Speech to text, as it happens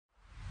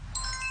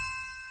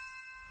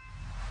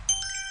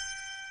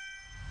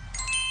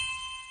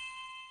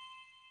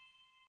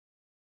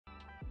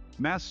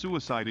Mass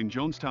suicide in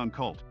Jonestown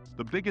cult,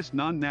 the biggest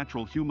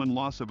non-natural human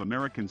loss of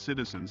American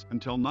citizens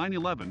until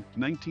 9/11,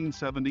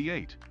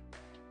 1978.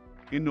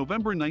 In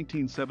November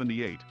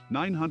 1978,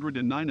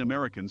 909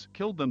 Americans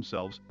killed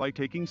themselves by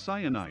taking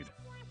cyanide.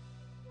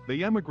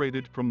 They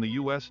emigrated from the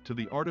U.S. to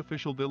the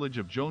artificial village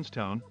of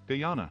Jonestown,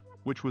 Guyana,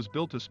 which was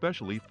built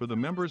especially for the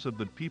members of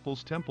the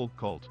People's Temple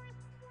cult.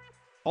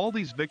 All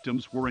these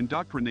victims were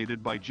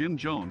indoctrinated by Jim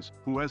Jones,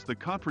 who has the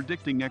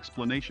contradicting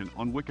explanation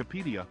on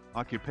Wikipedia: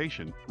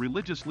 occupation,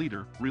 religious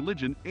leader,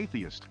 religion,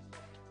 atheist.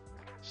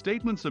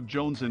 Statements of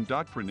Jones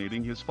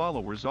indoctrinating his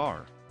followers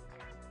are: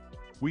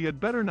 "We had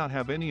better not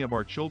have any of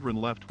our children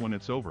left when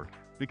it's over,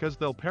 because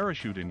they'll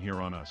parachute in here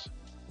on us.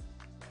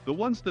 The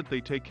ones that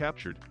they take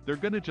captured, they're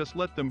gonna just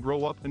let them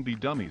grow up and be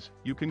dummies.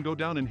 You can go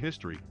down in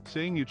history,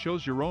 saying you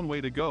chose your own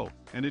way to go,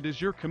 and it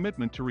is your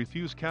commitment to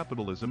refuse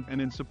capitalism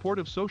and in support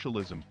of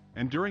socialism."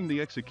 And during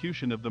the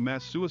execution of the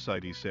mass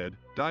suicide he said,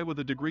 "Die with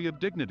a degree of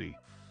dignity.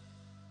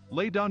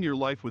 Lay down your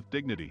life with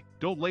dignity,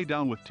 don't lay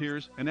down with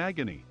tears and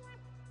agony.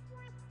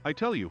 I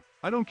tell you,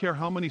 I don't care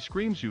how many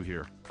screams you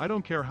hear, I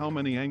don't care how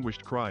many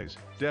anguished cries,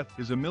 death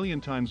is a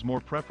million times more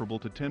preferable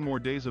to 10 more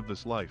days of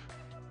this life.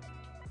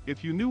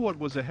 If you knew what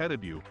was ahead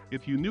of you,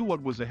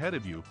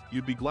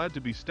 you'd be glad to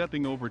be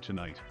stepping over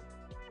tonight."